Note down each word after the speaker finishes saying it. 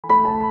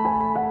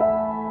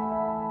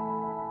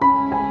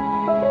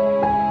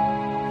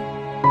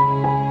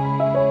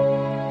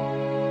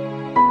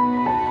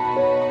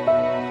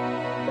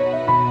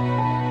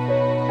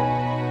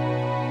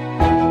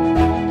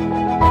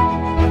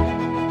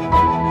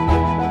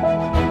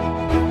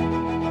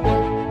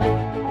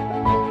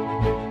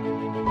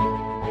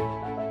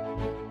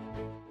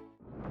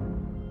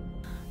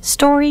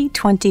Story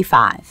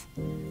 25.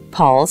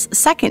 Paul's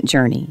second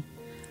journey.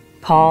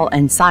 Paul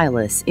and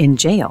Silas in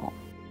jail.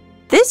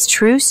 This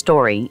true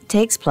story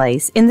takes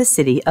place in the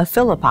city of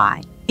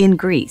Philippi in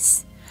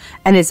Greece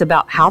and is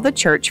about how the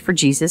Church for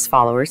Jesus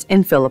followers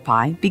in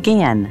Philippi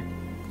began.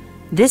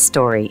 This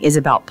story is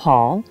about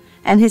Paul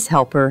and his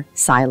helper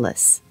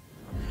Silas.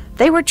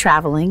 They were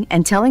traveling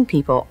and telling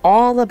people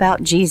all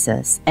about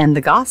Jesus and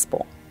the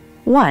gospel.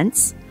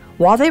 Once,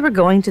 while they were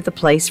going to the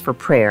place for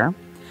prayer,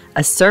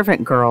 a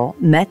servant girl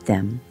met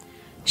them.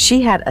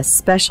 She had a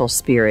special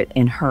spirit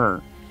in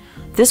her.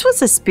 This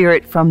was a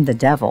spirit from the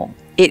devil.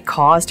 It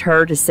caused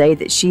her to say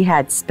that she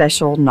had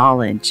special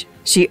knowledge.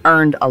 She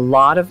earned a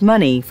lot of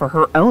money for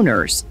her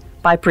owners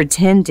by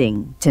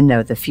pretending to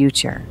know the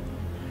future.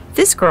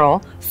 This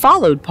girl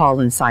followed Paul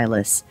and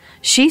Silas.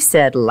 She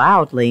said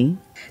loudly,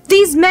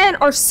 "These men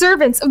are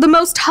servants of the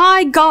Most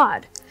High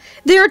God.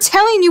 They are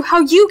telling you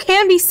how you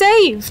can be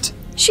saved."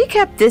 She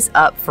kept this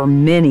up for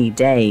many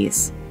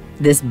days.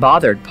 This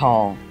bothered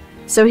Paul,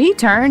 so he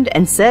turned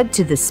and said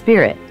to the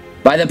spirit,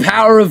 "By the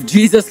power of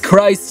Jesus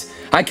Christ,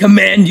 I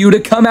command you to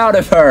come out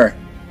of her."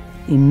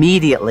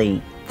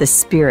 Immediately, the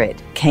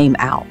spirit came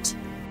out.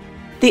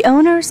 The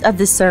owners of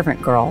the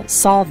servant girl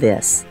saw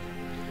this.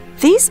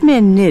 These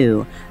men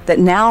knew that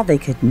now they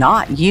could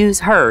not use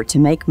her to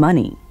make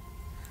money.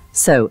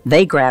 So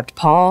they grabbed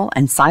Paul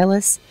and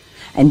Silas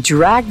and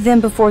dragged them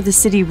before the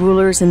city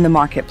rulers in the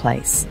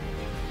marketplace.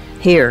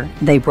 Here,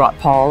 they brought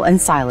Paul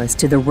and Silas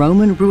to the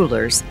Roman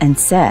rulers and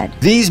said,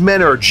 "These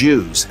men are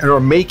Jews and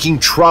are making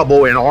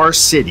trouble in our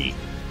city.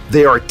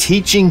 They are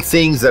teaching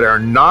things that are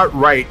not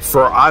right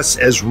for us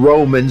as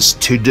Romans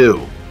to do."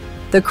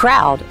 The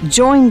crowd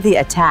joined the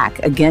attack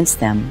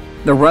against them.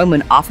 The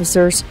Roman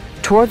officers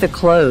tore the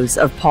clothes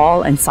of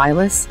Paul and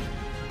Silas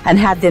and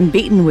had them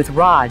beaten with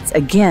rods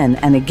again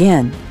and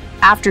again.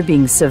 After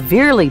being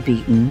severely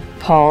beaten,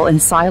 Paul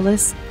and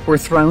Silas were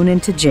thrown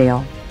into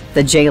jail.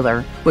 The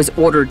jailer was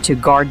ordered to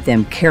guard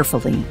them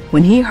carefully.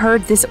 When he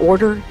heard this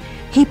order,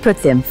 he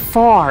put them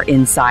far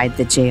inside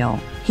the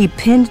jail. He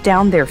pinned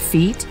down their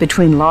feet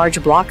between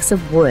large blocks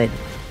of wood.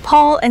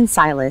 Paul and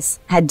Silas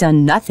had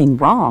done nothing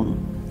wrong.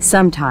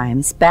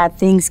 Sometimes bad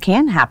things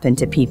can happen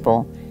to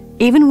people,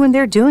 even when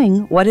they're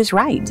doing what is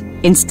right.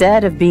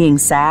 Instead of being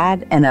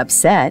sad and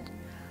upset,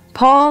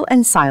 Paul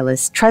and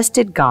Silas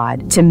trusted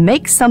God to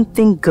make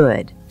something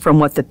good from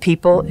what the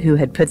people who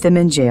had put them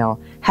in jail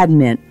had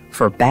meant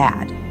for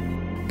bad.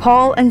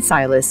 Paul and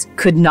Silas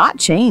could not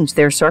change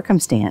their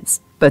circumstance,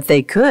 but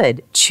they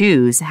could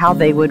choose how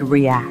they would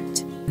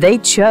react. They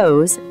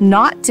chose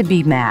not to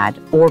be mad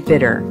or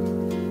bitter.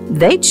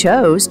 They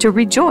chose to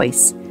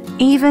rejoice,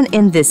 even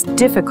in this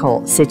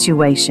difficult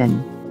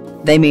situation.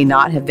 They may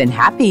not have been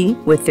happy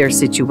with their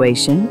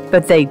situation,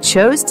 but they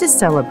chose to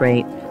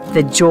celebrate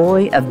the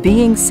joy of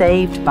being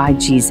saved by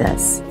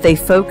Jesus. They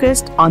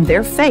focused on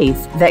their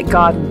faith that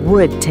God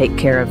would take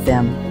care of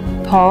them.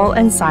 Paul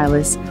and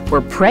Silas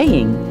were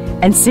praying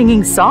and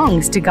singing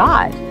songs to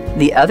God.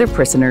 The other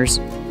prisoners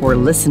were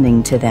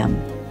listening to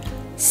them.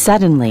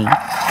 Suddenly,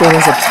 there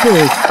was a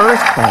big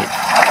earthquake.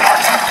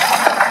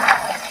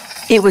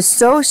 It was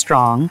so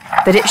strong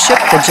that it shook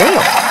the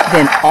jail.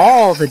 Then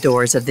all the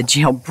doors of the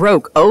jail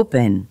broke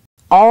open.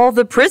 All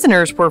the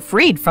prisoners were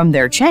freed from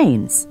their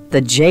chains. The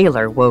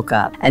jailer woke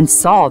up and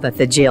saw that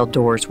the jail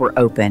doors were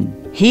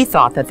open. He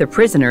thought that the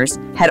prisoners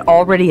had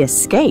already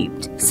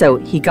escaped, so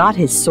he got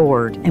his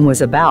sword and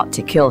was about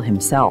to kill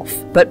himself.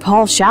 But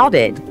Paul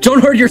shouted,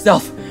 "Don't hurt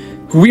yourself!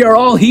 We are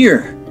all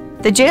here!"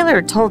 The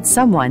jailer told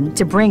someone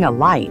to bring a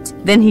light.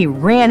 Then he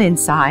ran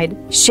inside,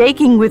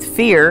 shaking with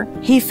fear.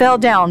 He fell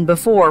down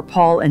before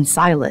Paul and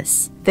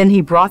Silas. Then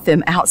he brought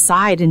them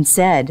outside and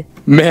said,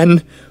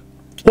 "Men,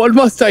 what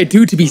must I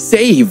do to be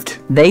saved?"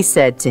 They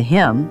said to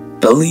him,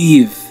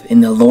 "Believe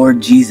in the Lord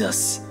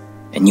Jesus,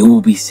 and you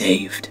will be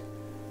saved.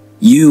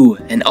 You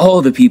and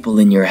all the people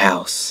in your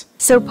house."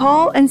 So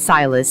Paul and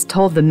Silas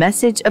told the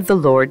message of the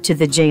Lord to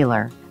the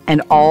jailer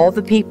and all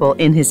the people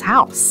in his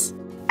house.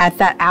 At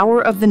that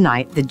hour of the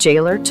night, the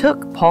jailer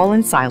took Paul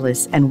and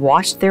Silas and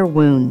washed their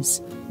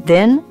wounds.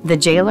 Then the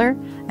jailer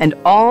and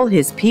all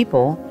his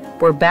people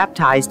were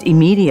baptized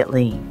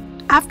immediately.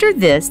 After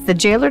this, the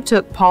jailer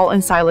took Paul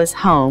and Silas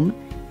home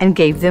and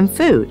gave them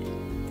food.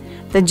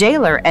 The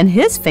jailer and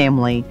his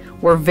family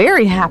were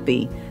very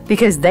happy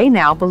because they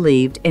now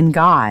believed in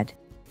God.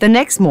 The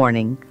next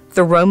morning,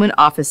 the Roman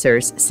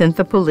officers sent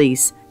the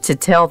police to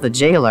tell the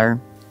jailer,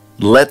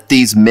 "Let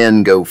these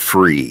men go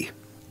free."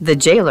 The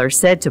jailer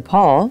said to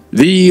Paul,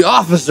 "The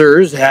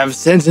officers have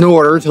sent an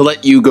order to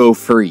let you go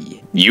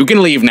free. You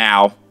can leave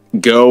now.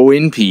 Go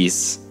in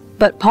peace."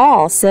 But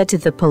Paul said to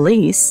the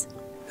police,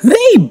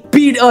 They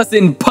beat us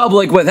in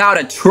public without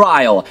a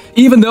trial,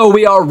 even though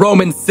we are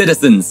Roman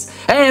citizens,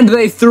 and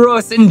they threw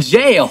us in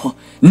jail.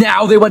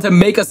 Now they want to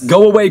make us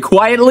go away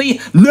quietly?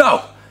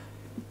 No!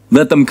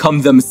 Let them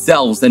come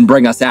themselves and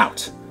bring us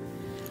out.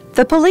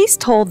 The police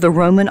told the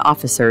Roman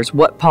officers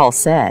what Paul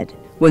said.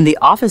 When the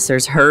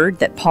officers heard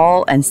that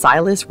Paul and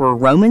Silas were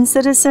Roman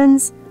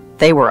citizens,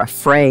 they were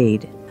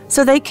afraid.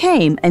 So they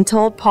came and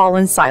told Paul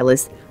and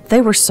Silas They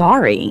were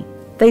sorry.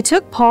 They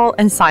took Paul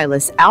and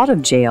Silas out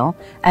of jail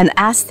and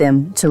asked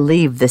them to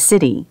leave the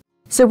city.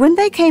 So when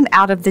they came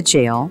out of the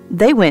jail,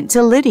 they went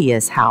to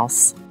Lydia's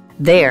house.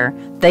 There,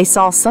 they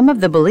saw some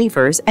of the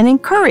believers and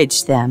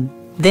encouraged them.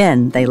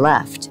 Then they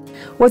left.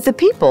 What the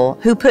people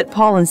who put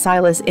Paul and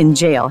Silas in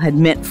jail had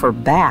meant for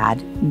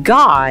bad,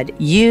 God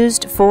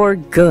used for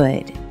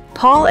good.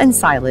 Paul and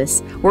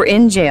Silas were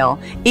in jail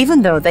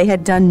even though they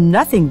had done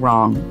nothing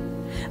wrong.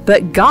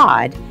 But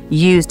God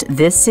used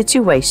this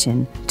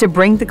situation to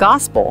bring the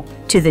gospel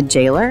to the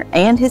jailer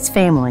and his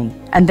family,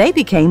 and they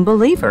became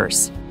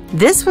believers.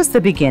 This was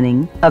the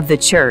beginning of the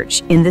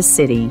church in the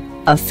city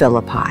of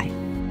Philippi.